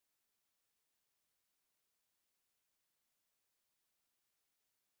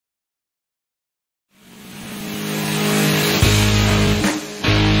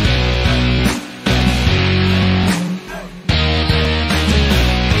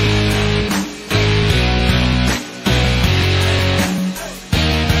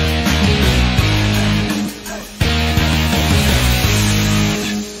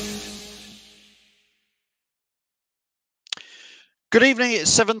Good evening,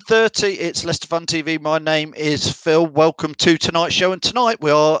 it's 7:30, it's Leicester Fun TV. My name is Phil. Welcome to tonight's show. And tonight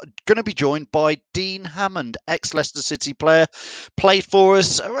we are going to be joined by Dean Hammond, ex-Leicester City player, played for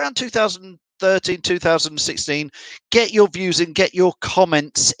us around 2013, 2016. Get your views in, get your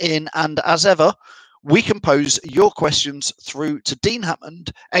comments in, and as ever, we can pose your questions through to Dean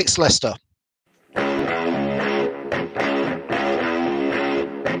Hammond, ex-Leicester.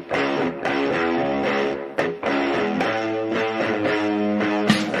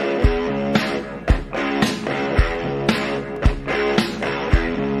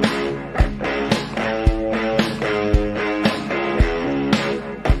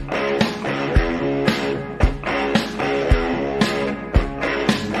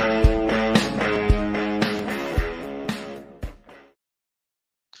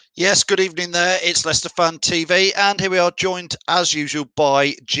 Yes, good evening there. It's Leicester Fan TV, and here we are joined, as usual,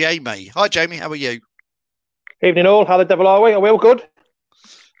 by Jamie. Hi, Jamie. How are you? Evening all. How the devil are we? Are we all good?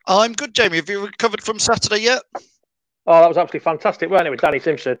 I'm good, Jamie. Have you recovered from Saturday yet? Oh, that was absolutely fantastic, weren't it, with Danny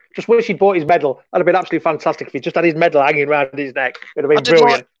Simpson? Just wish he'd bought his medal. That'd have been absolutely fantastic if he just had his medal hanging around his neck. It'd have been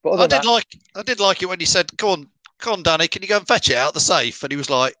brilliant. I did like it when he said, Come on, Danny, can you go and fetch it out of the safe?" And he was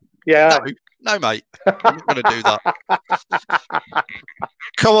like, "Yeah, no, mate, I'm not going to do that."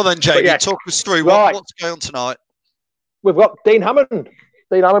 Come on then, Jamie, talk us through what's going on tonight. We've got Dean Hammond.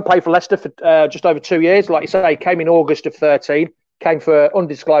 Dean Hammond played for Leicester for just over 2 years. Like you say, he came in August of 13, came for an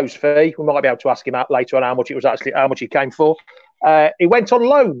undisclosed fee. We might be able to ask him out later on how much he came for. He went on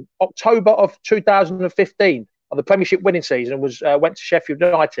loan October of 2015 on the Premiership winning season, went to Sheff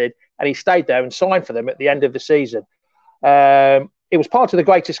Utd, and he stayed there and signed for them at the end of the season. It was part of the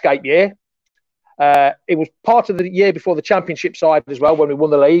Great Escape year. It was part of the year before the Championship side as well, when we won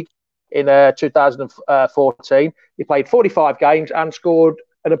the league in 2014. He played 45 games and scored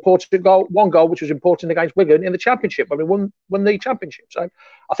an important goal, one goal, which was important against Wigan in the Championship when we won the Championship. So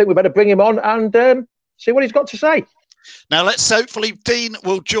I think we better bring him on and see what he's got to say. Now, hopefully Dean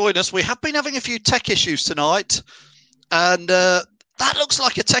will join us. We have been having a few tech issues tonight, and that looks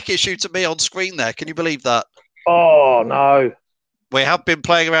like a tech issue to me on screen there. Can you believe that? Oh, no. We have been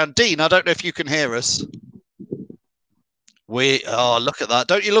playing around. Dean, I don't know if you can hear us. Look at that.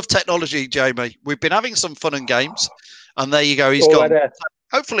 Don't you love technology, Jamie? We've been having some fun and games. And there you go. He's gone. Right,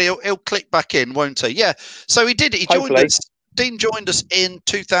 hopefully he'll click back in, won't he? Yeah. So he did. He joined us. Dean joined us in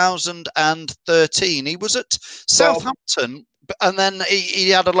 2013. He was at Southampton, and then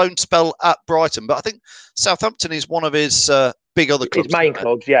he had a loan spell at Brighton. But I think Southampton is one of his big other clubs. His main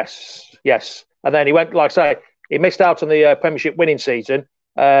clubs, yes. And then he went, like I say, he missed out on the Premiership winning season.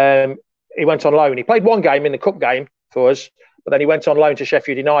 He went on loan. He played one game in the cup game for us, but then he went on loan to Sheff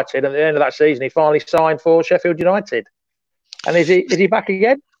Utd. And at the end of that season, he finally signed for Sheff Utd. And is he back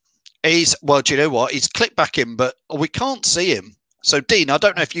again? Do you know what? He's clicked back in, but we can't see him. So, Dean, I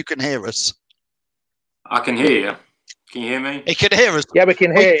don't know if you can hear us. I can hear you. Can you hear me? He can hear us. Yeah, we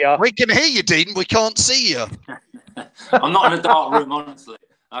can hear you. We can hear you, Dean. We can't see you. I'm not in a dark room, honestly.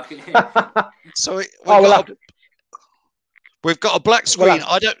 I can hear you. So we've got a black screen.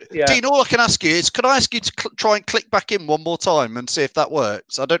 Dean, all I can ask you is, can I ask you to try and click back in one more time and see if that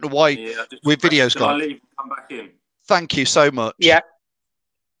works? I don't know why with videos gone. I leave and come back in? Thank you so much. Yeah.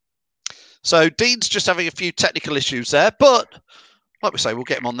 So Dean's just having a few technical issues there, but like we say, we'll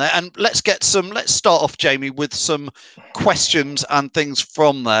get him on there. And let's start off, Jamie, with some questions and things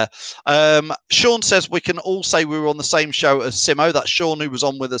from there. Sean says we can all say we were on the same show as Simo. That's Sean, who was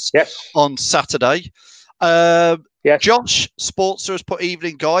on with us on Saturday. Josh Sportster has put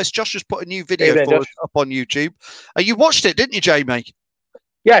evening, guys. Josh has put a new video for us up on YouTube. You watched it, didn't you, Jamie?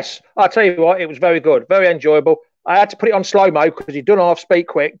 Yes, I'll tell you what, it was very good, very enjoyable. I had to put it on slow-mo because he don't half speak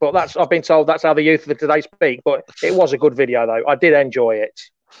quick, but I've been told that's how the youth of today speak. But it was a good video, though. I did enjoy it.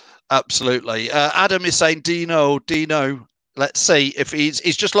 Absolutely. Adam is saying, Deano. Let's see if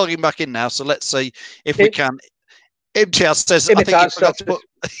he's just logging back in now. So let's see if we can. Imtiaz says, I think you forgot to put,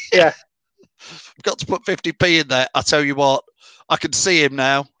 got to put 50p in there. I tell you what, I can see him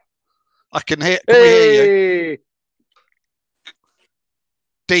now. I can hear. Can we hear you?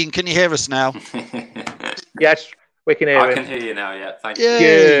 Dean, can you hear us now? Yes, we can hear him. I can hear you now, yeah. Thank you.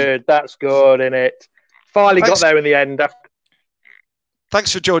 Good, that's good, isn't it? Finally got there in the end.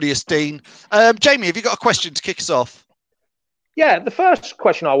 Thanks for joining us, Dean. Jamie, have you got a question to kick us off? Yeah, the first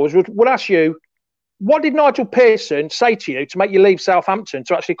question I would ask you, what did Nigel Pearson say to you to make you leave Southampton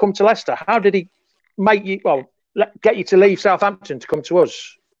to actually come to Leicester? How did he make you, get you to leave Southampton to come to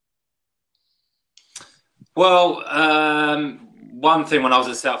us? Well, one thing, when I was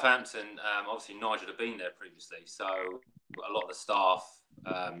at Southampton, obviously Nigel had been there previously, so a lot of the staff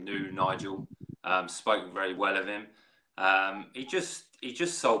knew Nigel, spoke very well of him. He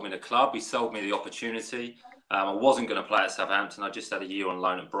just sold me the club. He sold me the opportunity. I wasn't going to play at Southampton. I just had a year on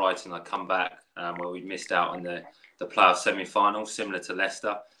loan at Brighton. I'd come back where we missed out on the playoff semi-final, similar to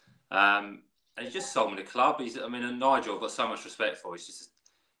Leicester. And he just sold me the club. And Nigel, I've got so much respect for. He's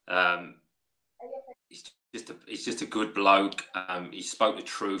just a good bloke. He spoke the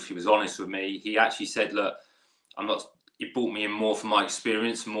truth. He was honest with me. He actually said, "Look, He brought me in more for my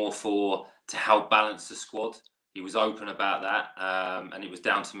experience, to help balance the squad." He was open about that, and it was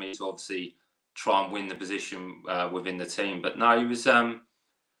down to me to obviously try and win the position within the team. But no, he was. I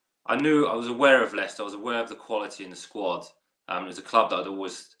was aware of Leicester. I was aware of the quality in the squad. It was a club that I'd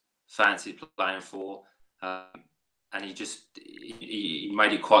always fancied playing for, and he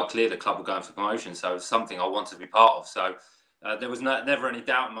made it quite clear the club were going for promotion. So it was something I wanted to be part of. So there was never any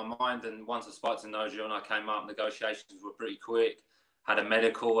doubt in my mind. And once I spoke to Nigel and I came up, negotiations were pretty quick. Had a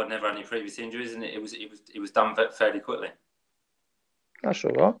medical. I'd never had any previous injuries, and it was done fairly quickly. That's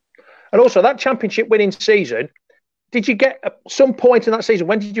all right. And also that championship winning season, did you get at some point in that season,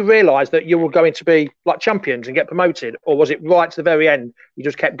 when did you realise that you were going to be like champions and get promoted? Or was it right to the very end? You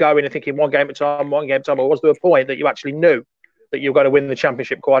just kept going and thinking one game at a time? Or was there a point that you actually knew that you were going to win the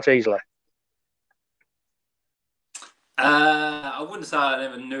championship quite easily? I wouldn't say I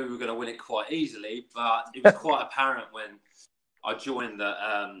never knew we were going to win it quite easily, but it was quite apparent when I joined that.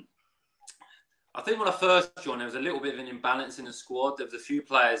 I think when I first joined, there was a little bit of an imbalance in the squad. There was a few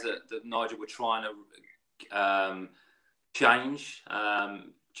players that Nigel were trying to change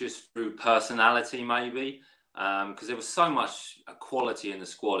just through personality, maybe, because there was so much quality in the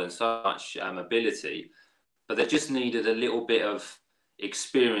squad and so much ability, but they just needed a little bit of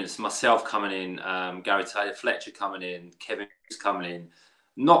experience. Myself coming in, Gary Taylor-Fletcher coming in, Kevin coming in.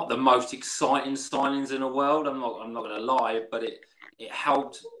 Not the most exciting signings in the world. I'm not going to lie, but it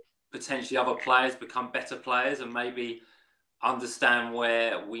helped potentially other players become better players and maybe understand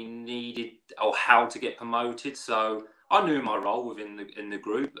where we needed or how to get promoted. So I knew my role within the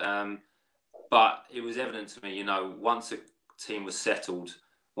group, but it was evident to me, once a team was settled,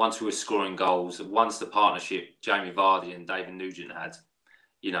 once we were scoring goals, once the partnership Jamie Vardy and David Nugent had,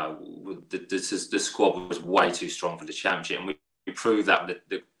 the squad was way too strong for the championship, and we proved that with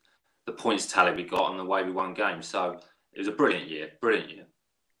the points tally we got and the way we won games. So it was a brilliant year.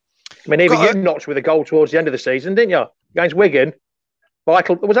 I mean, even you knocked with a goal towards the end of the season, didn't you? Against Wigan.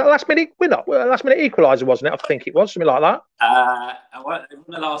 Vital. Was that a last minute winner? Last minute equaliser, wasn't it? I think it was something like that. It wasn't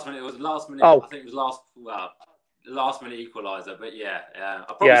the last minute. It was the last minute. Oh. I think it was last minute equaliser. But yeah,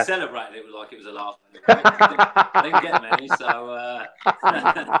 I probably celebrated it like it was a last minute. I didn't get many, so.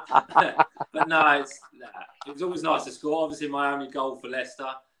 But no, it was always nice to score. Obviously, my only goal for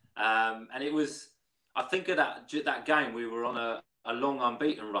Leicester, and it was. I think of that game, we were on a long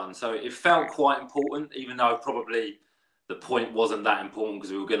unbeaten run, so it felt quite important, even though probably the point wasn't that important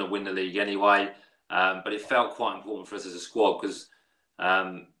because we were going to win the league anyway. But it felt quite important for us as a squad because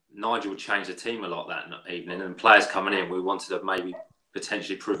Nigel changed the team a lot that evening, and players coming in, we wanted to maybe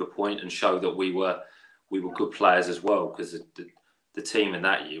potentially prove a point and show that we were good players as well, because the team in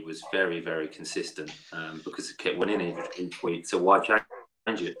that year was very, very consistent because it kept winning each week. So why change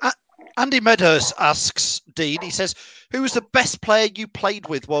it? Andy Medhurst asks Dean, he says, who was the best player you played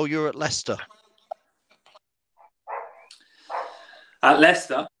with while you were at Leicester? At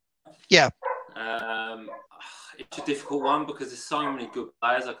Leicester? Yeah. It's a difficult one because there's so many good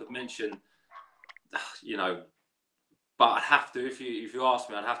players I could mention, but I'd have to, if you ask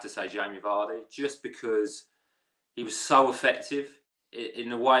me, I'd have to say Jamie Vardy, just because he was so effective in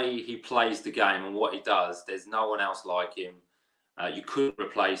the way he plays the game and what he does. There's no one else like him. You couldn't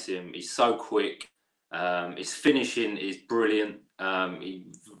replace him. He's so quick. His finishing is brilliant. He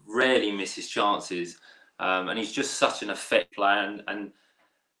rarely misses chances. And he's just such an effective player. And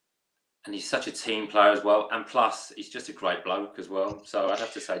he's such a team player as well. And plus, he's just a great bloke as well. So I'd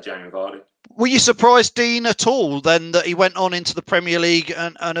have to say Jamie Vardy. Were you surprised, Dean, at all then that he went on into the Premier League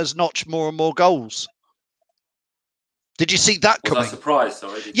and has notched more and more goals? Did you see that coming? Was I surprised?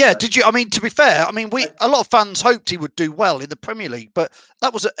 Sorry. Did you? I mean, to be fair, a lot of fans hoped he would do well in the Premier League, but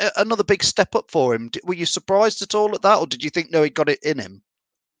that was another big step up for him. Were you surprised at all at that, or did you think, no, he got it in him?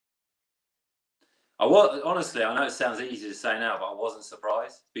 Honestly, I know it sounds easy to say now, but I wasn't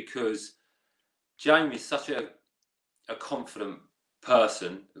surprised because Jamie's such a confident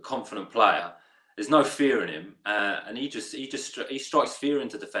person, a confident player. There's no fear in him, and he strikes fear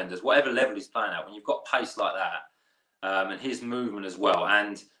into defenders, whatever level he's playing at. When you've got pace like that. And his movement as well,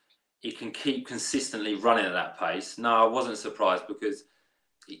 and he can keep consistently running at that pace. No, I wasn't surprised because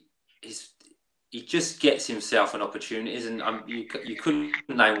he just gets himself an opportunities, and you couldn't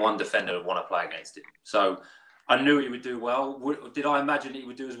name one defender that want to play against him. So I knew he would do well. Did I imagine he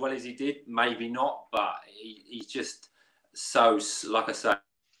would do as well as he did? Maybe not, but he's just so, like I say,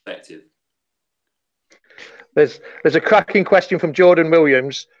 effective. There's a cracking question from Jordan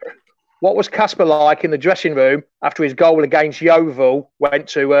Williams. What was Casper like in the dressing room after his goal against Yeovil went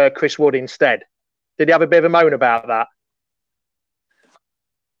to Chris Wood instead? Did he have a bit of a moan about that?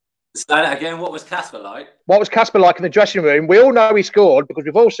 Say that again. What was Casper like? What was Casper like in the dressing room? We all know he scored because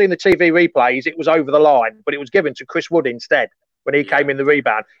we've all seen the TV replays. It was over the line, but it was given to Chris Wood instead when he came in the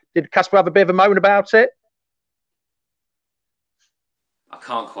rebound. Did Casper have a bit of a moan about it? I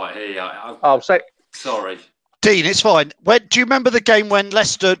can't quite hear you. Sorry. Dean, it's fine. Do you remember the game when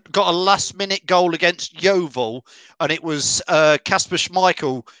Leicester got a last-minute goal against Yeovil and it was Kasper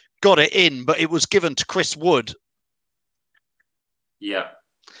Schmeichel got it in, but it was given to Chris Wood? Yeah.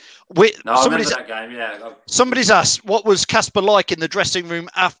 I remember that game, yeah. Somebody's asked, what was Casper like in the dressing room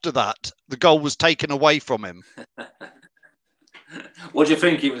after that? The goal was taken away from him. What do you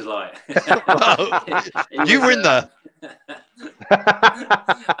think he was like? You were in there.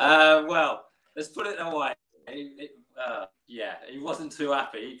 Well, let's put it that way. He wasn't too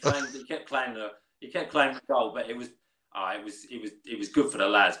happy. He kept claiming the goal, but it was good for the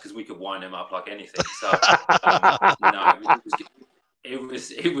lads because we could wind him up like anything. So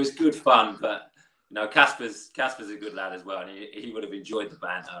it was good fun, but Casper's a good lad as well, and he would have enjoyed the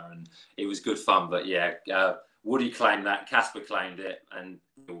banter, and it was good fun. But yeah, Woody claimed that, Casper claimed it, and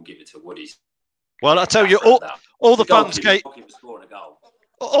we'll give it to Woody. Well, I tell you, all the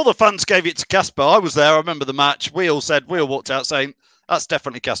fans gave it to Casper. I was there. I remember the match. We all walked out saying that's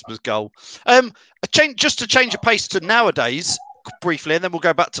definitely Casper's goal. Just to change the pace to nowadays. Briefly, and then we'll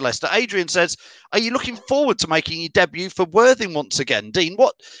go back to Leicester. Adrian says, are you looking forward to making your debut for Worthing once again? Dean,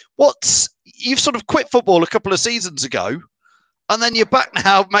 you've sort of quit football a couple of seasons ago and then you're back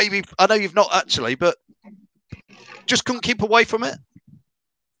now. Maybe, I know you've not actually, but just couldn't keep away from it?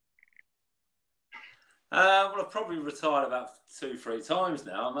 Well, I've probably retired about 2-3 times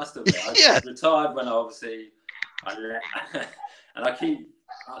now, I must admit. I retired when I left, and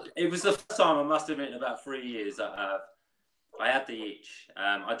it was the first time, I must admit, in about 3 years that I had the itch.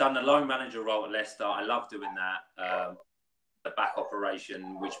 I'd done the loan manager role at Leicester. I loved doing that. The back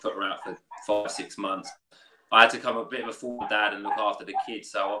operation, which put her out for 5-6 months. I had to become a bit of a full dad and look after the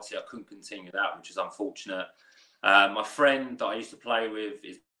kids. So obviously I couldn't continue that, which is unfortunate. My friend that I used to play with,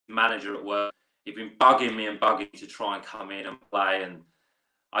 his manager at work, he'd been bugging me to try and come in and play. And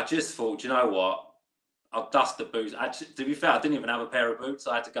I just thought, you know what? I'll dust the boots. Actually, to be fair, I didn't even have a pair of boots.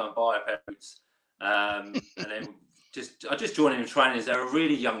 I had to go and buy a pair of boots. And then I just joined in training. They're a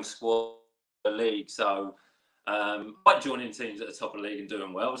really young squad league, so I like joining teams at the top of the league and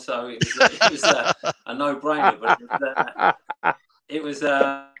doing well. So it was a no-brainer. But it was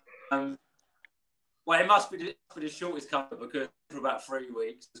well, it must be the shortest cover because for about 3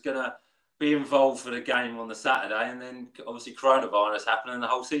 weeks I was going to be involved for the game on the Saturday, and then obviously coronavirus happened and the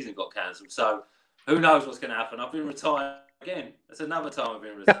whole season got cancelled. So who knows what's going to happen? I've been retired again. That's another time I've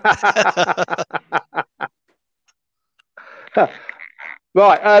been retired.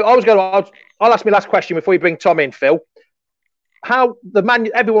 Right, I'll ask my last question before we bring Tom in, Phil.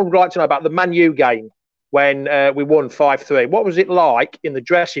 Everyone would like to know about the Man U game when we won 5-3. What was it like in the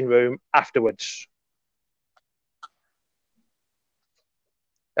dressing room afterwards?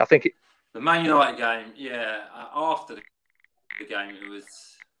 I think the Man United game, yeah. After the game, it was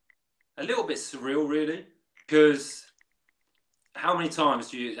a little bit surreal, really, because how many times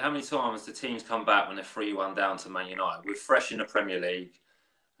the teams come back when they're 3-1 down to Man United? We're fresh in the Premier League.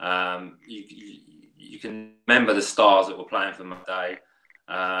 You can remember the stars that were playing for Monday.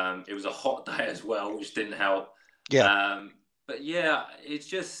 It was a hot day as well, which didn't help. Yeah. But yeah,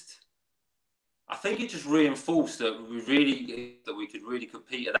 I think it just reinforced that we could really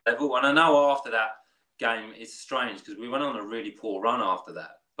compete at that level. And I know after that game, it's strange because we went on a really poor run after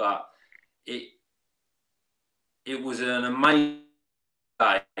that. But it was an amazing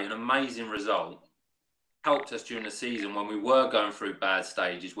day, an amazing result. Helped us during the season when we were going through bad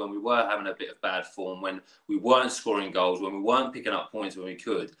stages, when we were having a bit of bad form, when we weren't scoring goals, when we weren't picking up points when we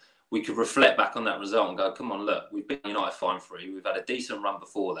could reflect back on that result and go, come on, look, we've been United 5-3. We've had a decent run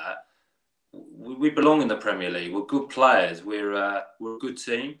before that. We belong in the Premier League. We're good players. We're a good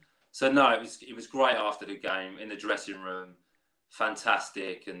team. So no, it was great after the game in the dressing room.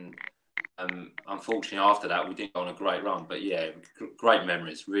 Fantastic. And unfortunately after that we didn't go on a great run. But yeah, great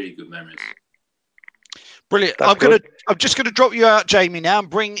memories, really good memories. Brilliant. I'm just gonna drop you out, Jamie, now and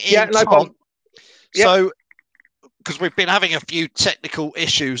bring in Tom. Problem. So because we've been having a few technical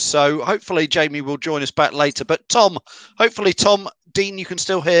issues, so hopefully Jamie will join us back later. But Tom, Dean, you can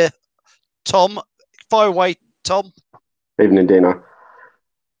still hear Tom. Fire away, Tom? Evening, Deano.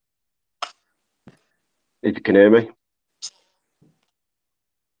 If you can hear me.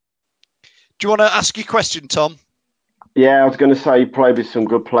 Do you want to ask your question, Tom? Yeah, I was going to say you played with some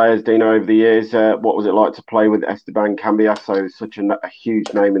good players, Deano, over the years. What was it like to play with Esteban Cambiasso, such a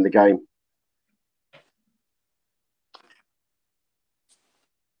huge name in the game?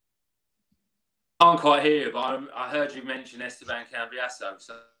 I can't quite hear you, but I heard you mention Esteban Cambiasso,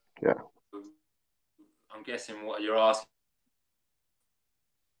 so yeah, I'm guessing what you're asking.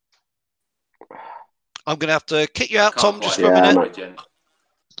 I'm going to have to kick you out, Tom, just for a minute.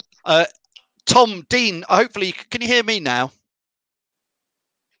 Tom, Dean, hopefully, can you hear me now?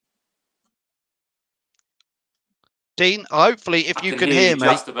 Dean, hopefully, if you can hear me.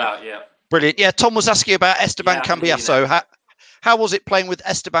 Just about, yeah. Brilliant. Yeah, Tom was asking about Esteban Cambiasso. How was it playing with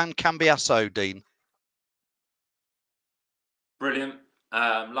Esteban Cambiasso, Dean? Brilliant.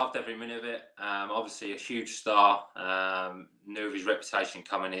 Loved every minute of it. Obviously, a huge star. Knew of his reputation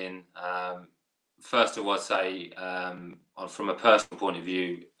coming in. First of all, I'd say, from a personal point of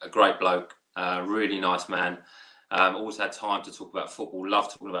view, a great bloke, really nice man. Always had time to talk about football,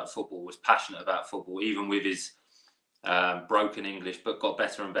 loved talking about football, was passionate about football, even with his broken English, but got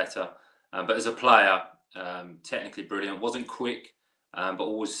better and better. But as a player, technically brilliant. Wasn't quick, but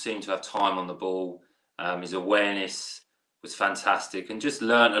always seemed to have time on the ball. His awareness was fantastic, and just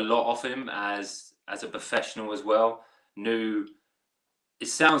learned a lot off him as a professional as well. Knew it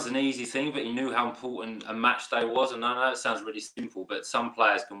sounds an easy thing, but he knew how important a match day was. And I know it sounds really simple, but some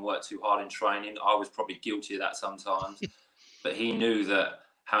players can work too hard in training. I was probably guilty of that sometimes, but he knew that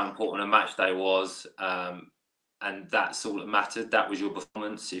how important a match day was. And that's all that mattered. That was your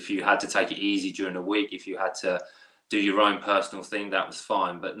performance. If you had to take it easy during the week, if you had to do your own personal thing, that was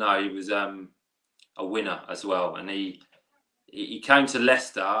fine. But no, he was a winner as well. And he came to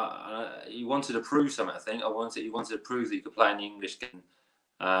Leicester. He wanted to prove something, I think. He wanted to prove that he could play in the English game.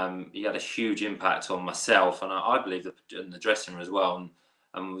 He had a huge impact on myself, and I believe in the dressing room as well,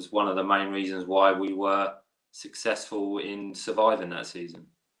 and was one of the main reasons why we were successful in surviving that season.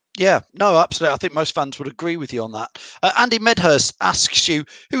 Yeah, no, absolutely. I think most fans would agree with you on that. Andy Medhurst asks you,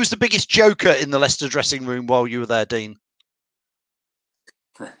 who was the biggest joker in the Leicester dressing room while you were there, Dean?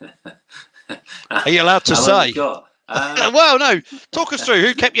 Are you allowed to say? Well, no. Talk us through.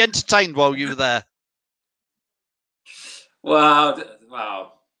 Who kept you entertained while you were there? Well,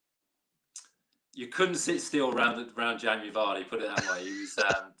 you couldn't sit still around Jamie Vardy. Put it that way. He was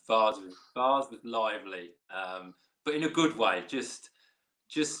Vars was lively, but in a good way. Just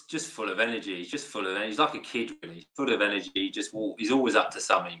full of energy. He's just full of energy. He's like a kid, really. Full of energy. He's always up to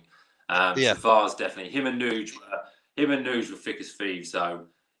something. So Vars definitely. Him and Nuge were thick as thieves. So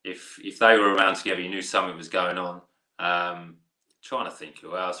if they were around together, you knew something was going on. Trying to think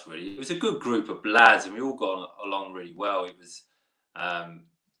who else really. It was a good group of lads, and we all got along really well. It was.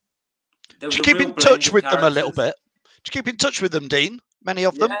 Did you keep in touch with them a little bit? Did you keep in touch with them, Dean? Many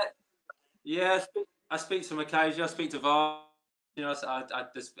of them. Yeah. I speak to them occasionally. I speak to Var. You know,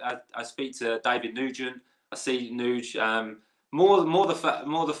 I speak to David Nugent. I see Nuge. More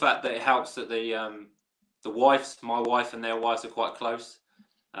the fact that it helps that my wife and their wives are quite close.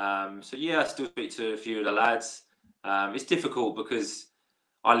 So yeah, I still speak to a few of the lads. It's difficult because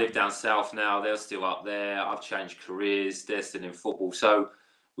I live down south now. They're still up there. I've changed careers. They're still in football. So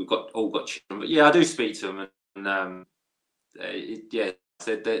we've all got children. But yeah, I do speak to them. And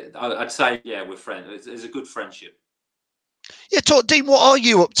I'd say, yeah, we're friends. It's a good friendship. Yeah, Dean, what are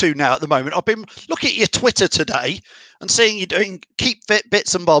you up to now at the moment? I've been looking at your Twitter today and seeing you doing keep fit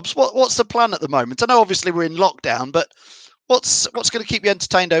bits and bobs. What's the plan at the moment? I know obviously we're in lockdown, but what's going to keep you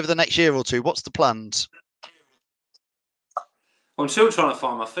entertained over the next year or two? What's the plans? I'm still trying to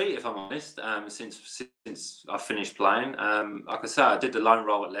find my feet, if I'm honest. Since I finished playing, like I say, I did the loan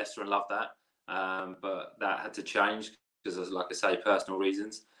role at Leicester and loved that, but that had to change because, like I say, personal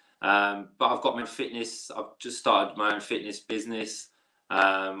reasons. But I've got my fitness. I've just started my own fitness business,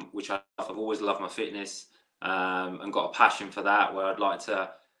 which I've always loved my fitness, and got a passion for that. Where I'd like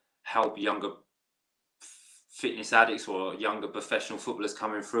to help younger fitness addicts or younger professional footballers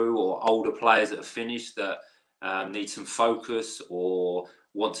coming through, or older players that have finished that need some focus or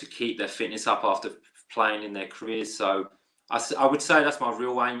want to keep their fitness up after playing in their careers. So I would say that's my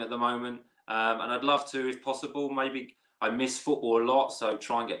real aim at the moment, and I'd love to, if possible, maybe. I miss football a lot, so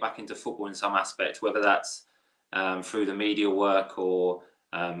try and get back into football in some aspect, whether that's through the media work or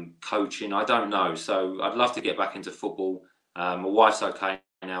coaching. I don't know. So I'd love to get back into football. My wife's okay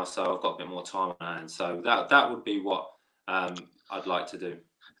now, so I've got a bit more time on hand. So that would be what I'd like to do.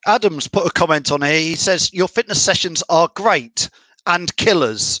 Adam's put a comment on here. He says, your fitness sessions are great and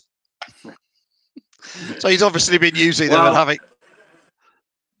killers. So he's obviously been using them and having.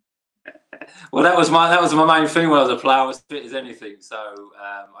 Well, that was my main thing when I was a player. I was fit as anything, so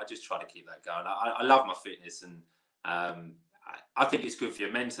I just try to keep that going. I love my fitness, and I think it's good for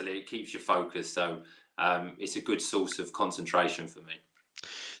you mentally. It keeps you focused, so it's a good source of concentration for me.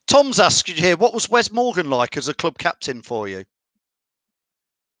 Tom's asking here, what was Wes Morgan like as a club captain for you?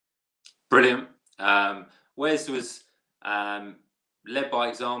 Brilliant. Wes was led by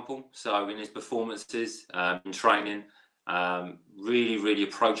example, so in his performances, in training, really, really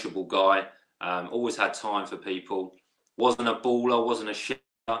approachable guy. Always had time for people. Wasn't a baller, wasn't a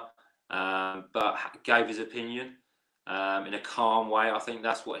shitter, but gave his opinion in a calm way. I think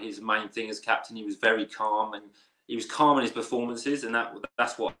that's what his main thing as captain. He was very calm, and he was calm in his performances, and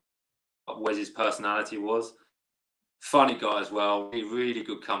that's what Wes's personality was. Funny guy as well. Really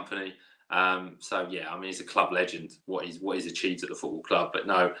good company. So yeah, I mean, he's a club legend. What he's achieved at the football club, but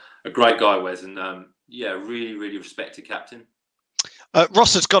no, a great guy, Wes, and yeah, really, really respected captain.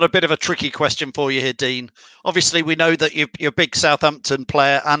 Ross has got a bit of a tricky question for you here, Dean. Obviously, we know that you're a big Southampton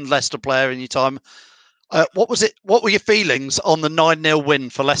player and Leicester player in your time. What were your feelings on the 9-0 win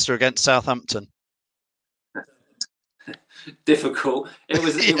for Leicester against Southampton? Difficult. It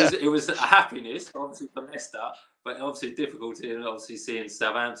was a happiness, obviously, for Leicester, but obviously difficulty in obviously seeing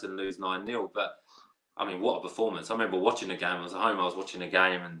Southampton lose 9-0. But I mean, what a performance! I remember watching the game. I was at home. I was watching the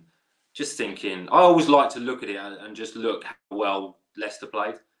game and just thinking. I always like to look at it and just look how well Leicester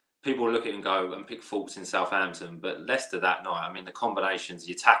played. People look at it and go and pick faults in Southampton, but Leicester that night, I mean, the combinations,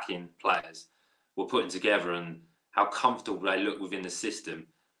 the attacking players were putting together and how comfortable they look within the system.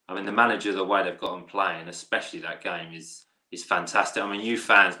 I mean, the manager, the way they've got them playing, especially that game, is fantastic. I mean, you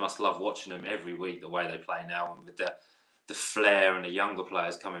fans must love watching them every week, the way they play now, and with the flair and the younger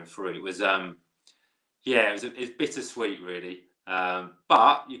players coming through. It was, yeah, it's bittersweet, really.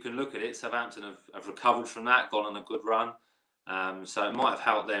 But you can look at it. Southampton have recovered from that, gone on a good run. So it might have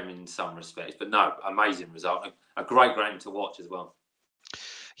helped them in some respects. But no, amazing result. A great game to watch as well.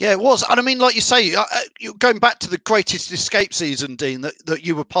 Yeah, it was. And I mean, like you say, you're going back to the greatest escape season, Dean, that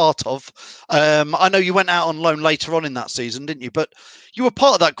you were part of. I know you went out on loan later on in that season, didn't you? But you were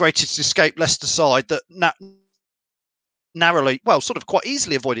part of that greatest escape Leicester side that narrowly, well, sort of quite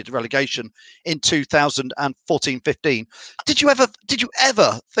easily avoided relegation in 2014-15. Did you ever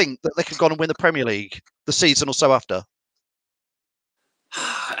think that they could go on and win the Premier League the season or so after?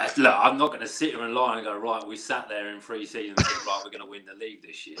 Look, I'm not going to sit here and lie and go, right, we sat there in 3 seasons and said, right, we're going to win the league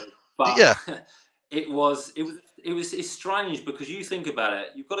this year. But yeah, it's strange because you think about it,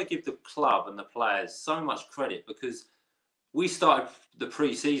 you've got to give the club and the players so much credit because we started the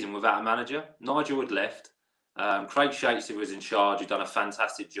pre-season without a manager. Nigel had left. Craig Shakespeare was in charge. He'd done a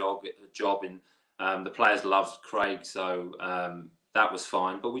fantastic job in the players loved Craig, so that was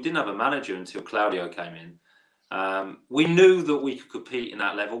fine. But we didn't have a manager until Claudio came in. We knew that we could compete in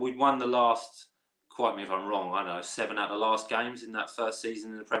that level. We'd won the last, quote me if I'm wrong, I don't know, 7 out of the last games in that first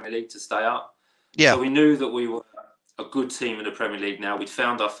season in the Premier League to stay up. Yeah. So we knew that we were a good team in the Premier League now. We'd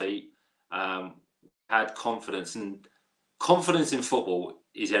found our feet, had confidence, and confidence in football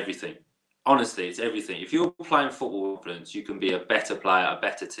is everything. Honestly, it's everything. If you're playing football with confidence, you can be a better player, a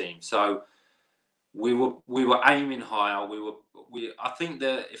better team. So we were aiming higher. I think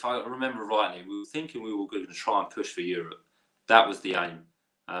that if I remember rightly, we were thinking we were going to try and push for Europe. That was the aim.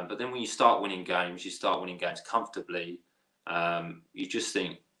 But then when you start winning games, comfortably. You just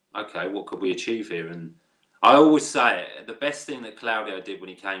think, okay, what could we achieve here? And I always say it, the best thing that Claudio did when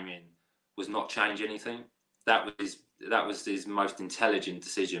he came in was not change anything. That was his most intelligent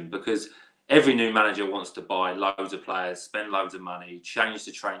decision because every new manager wants to buy loads of players, spend loads of money, change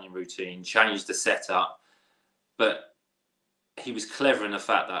the training routine, change the setup. But he was clever in the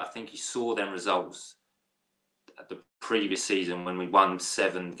fact that I think he saw them results at the previous season when we won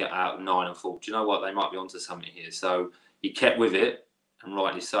 7, get out of 9 and 4. Do you know what? They might be onto something here. So he kept with it, and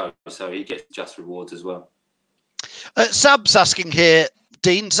rightly so. So he gets just rewards as well. Zab's asking here,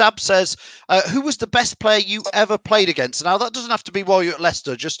 Dean. Zab says, who was the best player you ever played against? Now, that doesn't have to be while you're at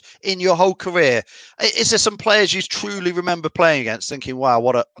Leicester, just in your whole career. Is there some players you truly remember playing against, thinking, wow,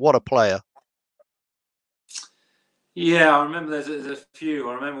 what a player? Yeah, I remember there's a few.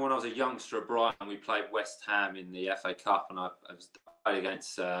 I remember when I was a youngster at Brighton, we played West Ham in the FA Cup, and I played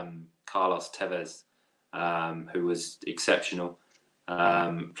against Carlos Tevez, who was exceptional.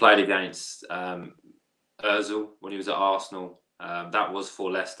 Played against Ozil when he was at Arsenal. That was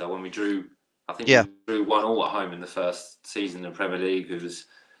for Leicester when we drew. I think we drew 1-1 at home in the first season in the Premier League. It was.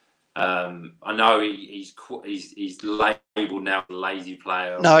 I know he's labelled now a lazy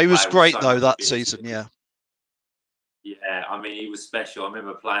player. No, he was great though that season. Yeah. Yeah, I mean, he was special. I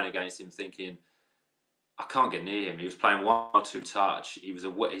remember playing against him thinking, I can't get near him. He was playing 1 or 2 touch. He's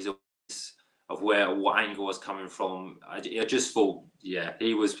aware of what angle was coming from. I just thought, yeah,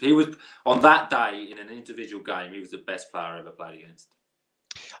 he was on that day in an individual game. He was the best player I ever played against.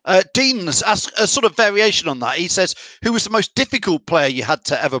 Dean's asked a sort of variation on that. He says, "Who was the most difficult player you had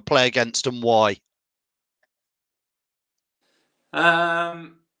to ever play against, and why?" I'd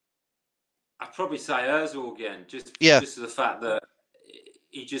probably say Ozil again, just the fact that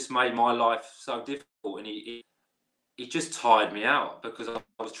he just made my life so difficult, and he just tired me out because I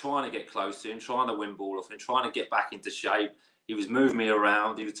was trying to get close to him, trying to win ball off him, trying to get back into shape. He was moving me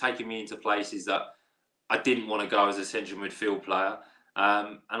around. He was taking me into places that I didn't want to go as a central midfield player.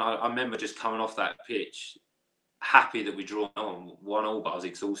 And I remember just coming off that pitch, happy that we drawn on 1-1, but I was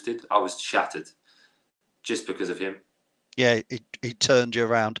exhausted. I was shattered just because of him. Yeah, he turned you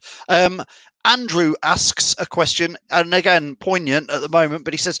around. Andrew asks a question, and again, poignant at the moment,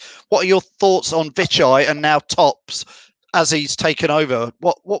 but he says, "What are your thoughts on Vichai and now Tops as he's taken over?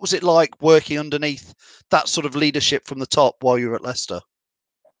 What was it like working underneath that sort of leadership from the top while you were at Leicester?"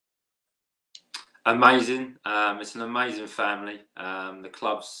 Amazing. It's an amazing family. The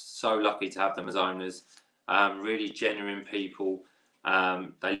club's so lucky to have them as owners. Really genuine people.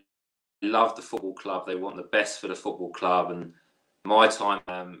 They love the football club. They want the best for the football club. And my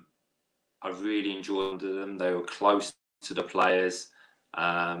time, I really enjoyed them. They were close to the players.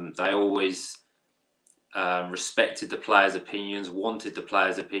 They always respected the players' opinions, wanted the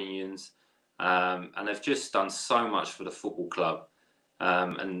players' opinions. And they've just done so much for the football club.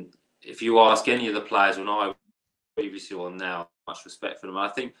 And if you ask any of the players when I previously or now, much respect for them. I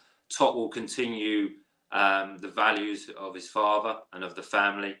think Top will continue the values of his father and of the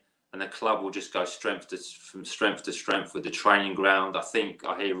family, and the club will just go from strength to strength with the training ground. I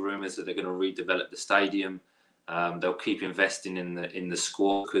hear rumours that they're going to redevelop the stadium. They'll keep investing in the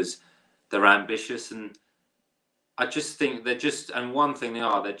squad because they're ambitious, and I just think and one thing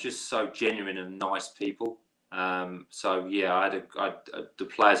they're just so genuine and nice people. So yeah, the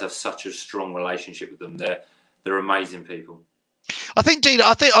players have such a strong relationship with them. They're amazing people. I think, Dean,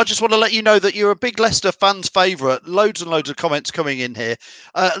 I just want to let you know that you're a big Leicester fans' favourite. Loads and loads of comments coming in here.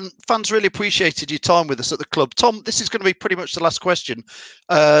 And fans really appreciated your time with us at the club. Tom, this is going to be pretty much the last question,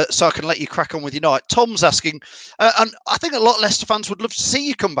 so I can let you crack on with your night. Tom's asking, and I think a lot of Leicester fans would love to see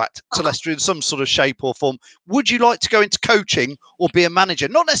you come back to Leicester in some sort of shape or form. Would you like to go into coaching or be a manager?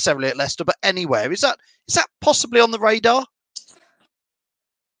 Not necessarily at Leicester, but anywhere. Is that possibly on the radar?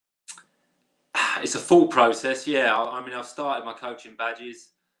 It's a thought process, yeah. I mean, I've started my coaching badges,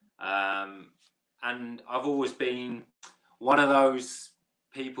 and I've always been one of those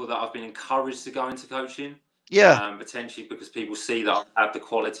people that I've been encouraged to go into coaching. Yeah. Potentially because people see that I have the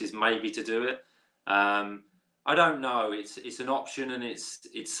qualities maybe to do it. I don't know. It's an option, and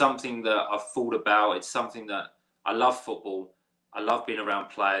it's something that I've thought about. It's something that I love football. I love being around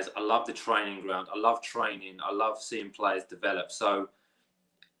players. I love the training ground. I love training. I love seeing players develop. So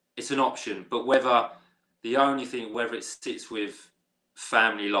it's an option, but whether it sits with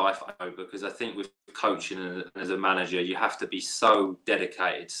family life, I know, because I think with coaching and as a manager, you have to be so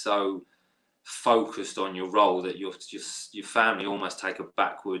dedicated, so focused on your role that your family almost take a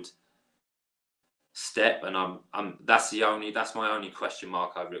backward step. And that's my only question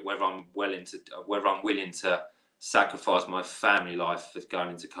mark over it, whether I'm willing to sacrifice my family life for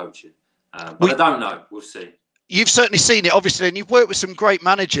going into coaching. But I don't know. We'll see. You've certainly seen it, obviously, and you've worked with some great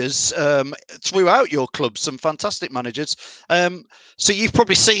managers throughout your club, some fantastic managers. So you've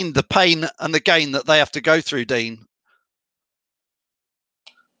probably seen the pain and the gain that they have to go through, Dean.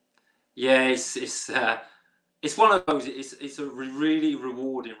 Yeah, it's one of those. It's a really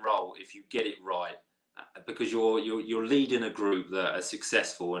rewarding role if you get it right, because you're leading a group that are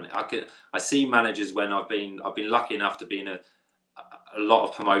successful. And I see managers when I've been lucky enough to be in a lot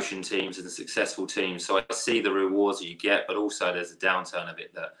of promotion teams and successful teams, so I see the rewards that you get, but also there's a downturn of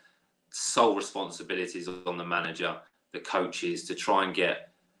it, that sole responsibilities on the manager, the coaches, to try and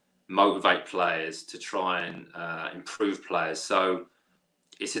motivate players, to try and improve players. So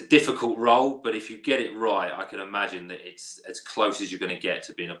it's a difficult role, but if you get it right, I can imagine that it's as close as you're going to get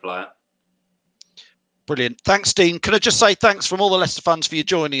to being a player. Brilliant. Thanks, Dean. Can I just say thanks from all the Leicester fans for you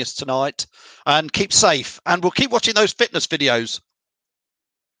joining us tonight, and keep safe, and we'll keep watching those fitness videos.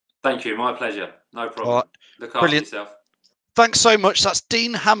 Thank you. My pleasure. No problem. Right. Look after yourself. Thanks so much. That's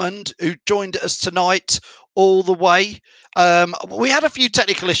Dean Hammond, who joined us tonight all the way. We had a few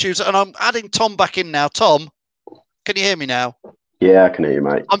technical issues, and I'm adding Tom back in now. Tom, can you hear me now? Yeah, I can hear you,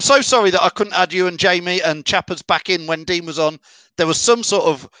 mate. I'm so sorry that I couldn't add you and Jamie and Chappers back in when Dean was on. There was some sort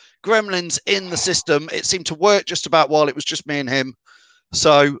of gremlins in the system. It seemed to work just about while it was just me and him.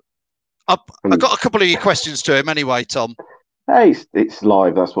 So I've got a couple of your questions to him anyway, Tom. Hey, it's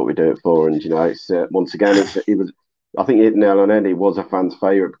live. That's what we do it for. And, it's once again, I think it nailed on head. He was a fan's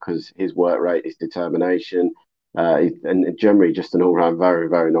favourite because his work rate, his determination, and generally just an all-round very,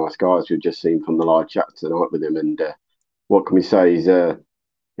 very nice guy, as we've just seen from the live chat tonight with him. And what can we say?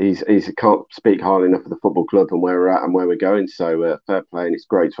 He's can't speak highly enough of the football club and where we're at and where we're going. So fair play, and it's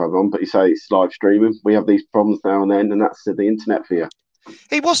great to have on. But you say it's live streaming. We have these problems now and then, and that's the internet for you.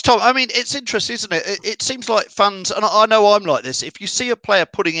 He was, Tom. I mean, it's interesting, isn't it? It seems like fans, and I know I'm like this, if you see a player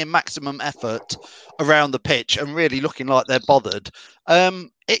putting in maximum effort around the pitch and really looking like they're bothered,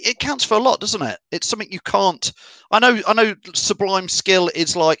 it counts for a lot, doesn't it? It's something you can't... I know sublime skill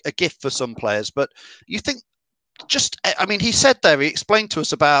is like a gift for some players, but you think he said there, he explained to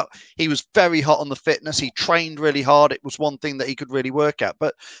us about he was very hot on the fitness. He trained really hard. It was one thing that he could really work at.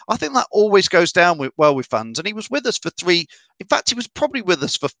 But I think that always goes down well with fans. And he was with us for he was probably with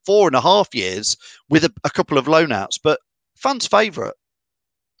us for 4.5 years with a couple of loan outs, but fans' favourite.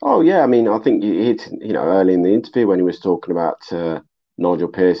 Oh, yeah. I mean, I think you hit, early in the interview when he was talking about Nigel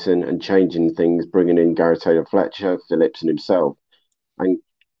Pearson and changing things, bringing in Gary Taylor-Fletcher, Phillips and himself. And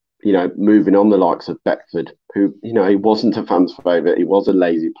moving on the likes of Beckford, who, he wasn't a fan's favourite. He was a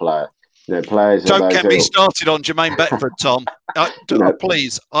lazy player. Players. Don't get me started on Jermaine Beckford, Tom.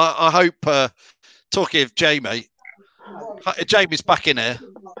 Please. I hope, talking of Jamie's back in here.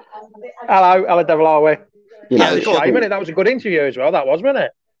 Hello, Devil, are we? Yeah, that was a good interview as well, that was, wasn't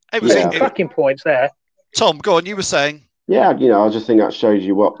it? It was cracking points there. Tom, go on, you were saying. Yeah, I just think that shows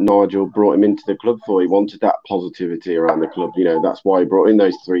you what Nigel brought him into the club for. He wanted that positivity around the club. That's why he brought in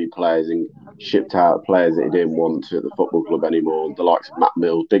those 3 players and shipped out players that he didn't want at the football club anymore, the likes of Matt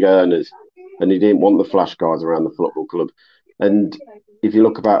Mills, big earners, and he didn't want the flash guys around the football club. And if you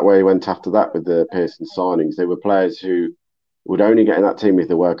look about where he went after that with the Pearson signings, they were players who would only get in that team if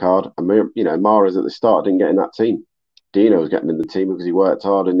they work hard. And, Mahrez at the start didn't get in that team. Deano was getting in the team because he worked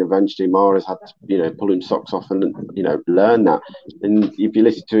hard, and eventually Mahrez had to, pull his socks off and, learn that. And if you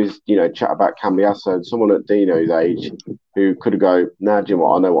listen to his, chat about Cambiasso and someone at Deano's age who could go, nah, do you know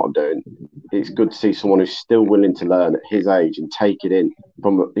what? I know what I'm doing. It's good to see someone who's still willing to learn at his age and take it in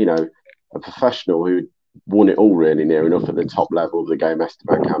from, a professional who won it all really near enough at the top level of the game,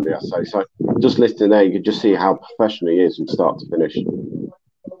 Esteban Cambiasso. So just listening there, you could just see how professional he is from start to finish.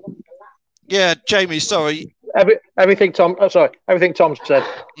 Yeah, Jamie, sorry. Everything Tom said.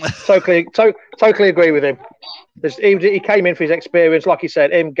 Totally agree with him. He came in for his experience, like he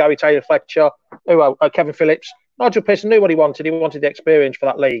said. Him, Gary Taylor-Fletcher, Kevin Phillips, Nigel Pearson knew what he wanted. He wanted the experience for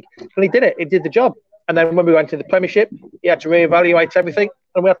that league, and he did it. He did the job. And then when we went to the Premiership, he had to reevaluate everything,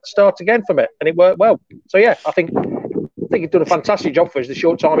 and we had to start again from it, and it worked well. So yeah, I think he's done a fantastic job for us the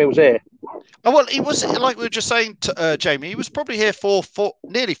short time he was here. Oh, well, he was, like we were just saying to Jamie, he was probably here for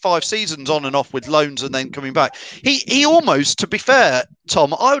nearly 5 seasons on and off with loans and then coming back. He almost, to be fair,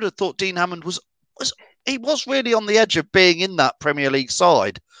 Tom, I would have thought Dean Hammond was really on the edge of being in that Premier League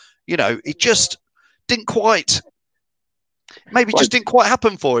side. He just didn't quite, didn't quite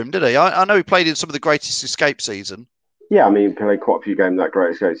happen for him, did he? I know he played in some of the Greatest Escape season. Yeah, I mean, he played quite a few games that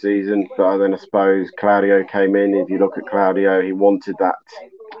Greatest Escape season, but then I suppose Claudio came in. If you look at Claudio, he wanted that.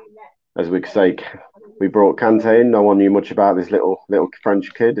 As we could say, we brought Kante in. No one knew much about this little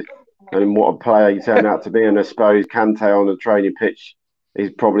French kid and what a player he turned out to be. And I suppose Kante on the training pitch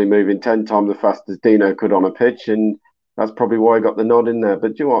is probably moving 10 times as fast as Deano could on a pitch, and that's probably why he got the nod in there.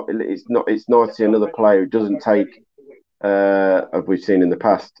 But do you know what? It's nice to see another player who doesn't take, as we've seen in the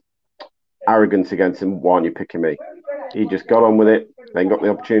past, arrogance against him. Why aren't you picking me? He just got on with it, then got the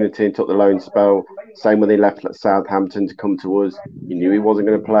opportunity and took the loan spell. Same when he left Southampton to come to us. He knew he wasn't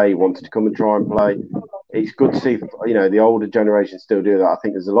going to play. He wanted to come and try and play. It's good to see, the older generation still do that. I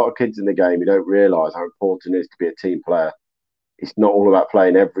think there's a lot of kids in the game who don't realise how important it is to be a team player. It's not all about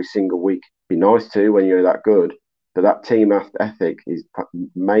playing every single week. It'd be nice to when you're that good, but that team ethic is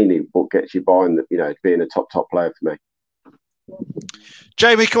mainly what gets you by, being a top player for me.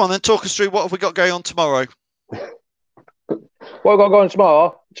 Jamie, come on then, talk us through what have we got going on tomorrow. What we've got going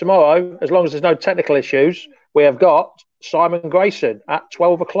tomorrow, as long as there's no technical issues, we have got Simon Grayson at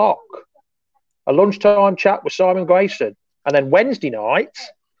 12 o'clock. A lunchtime chat with Simon Grayson. And then Wednesday night,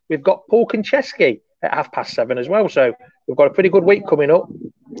 we've got Paul Konchesky at 7:30 as well. So we've got a pretty good week coming up.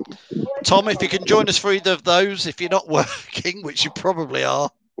 Tom, if you can join us for either of those, if you're not working, which you probably are,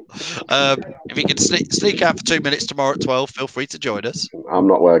 if you can sneak out for 2 minutes tomorrow at 12, feel free to join us. I'm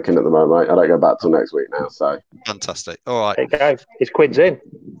not working at the moment, mate. I don't go back till next week now. So fantastic. All right. There you go. His quid's in.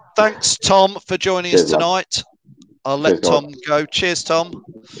 Thanks, Tom, for joining us tonight. I'll let Tom go. Cheers, Tom.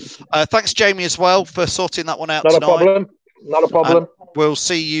 Thanks, Jamie, as well, for sorting that one out tonight. Not a problem. We'll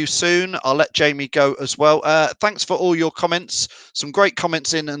see you soon. I'll let Jamie go as well. Thanks for all your comments. Some great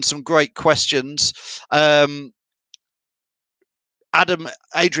comments in and some great questions.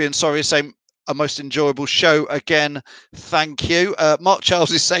 Adrian, sorry, saying a most enjoyable show again. Thank you. Mark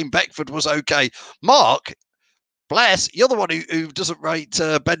Charles is saying Beckford was okay. Mark, bless, you're the one who doesn't rate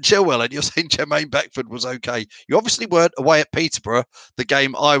Ben Chilwell, and you're saying Jermaine Beckford was okay. You obviously weren't away at Peterborough, the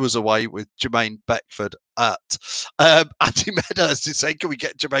game I was away with Jermaine Beckford at. Andy Meadows is saying, can we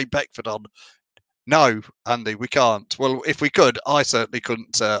get Jermaine Beckford on? No, Andy, we can't. Well, if we could, I certainly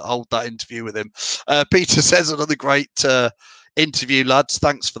couldn't hold that interview with him. Peter says another great interview, lads.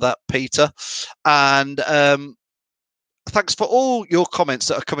 Thanks for that, Peter. And thanks for all your comments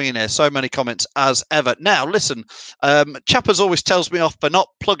that are coming in here. So many comments as ever. Now, listen, Chappers always tells me off for not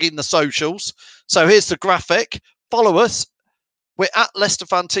plugging the socials. So here's the graphic. Follow us. We're at Leicester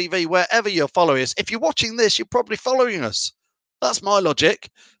Fan TV, wherever you're following us. If you're watching this, you're probably following us. That's my logic.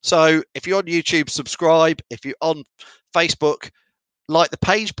 So if you're on YouTube, subscribe. If you're on Facebook, like the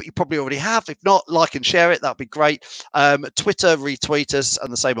page, but you probably already have. If not, like and share it. That'd be great. Twitter, retweet us,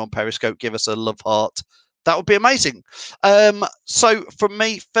 and the same on Periscope. Give us a love heart. That would be amazing. So from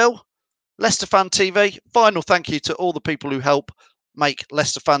me, Phil, Leicester Fan TV, final thank you to all the people who help make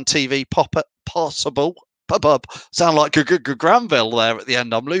Leicester Fan TV possible. Sound like Granville there at the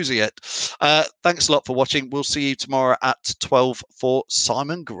end. I'm losing it. Thanks a lot for watching. We'll see you tomorrow at 12 for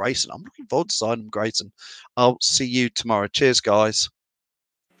Simon Grayson. I'm looking forward to Simon Grayson. I'll see you tomorrow. Cheers, guys.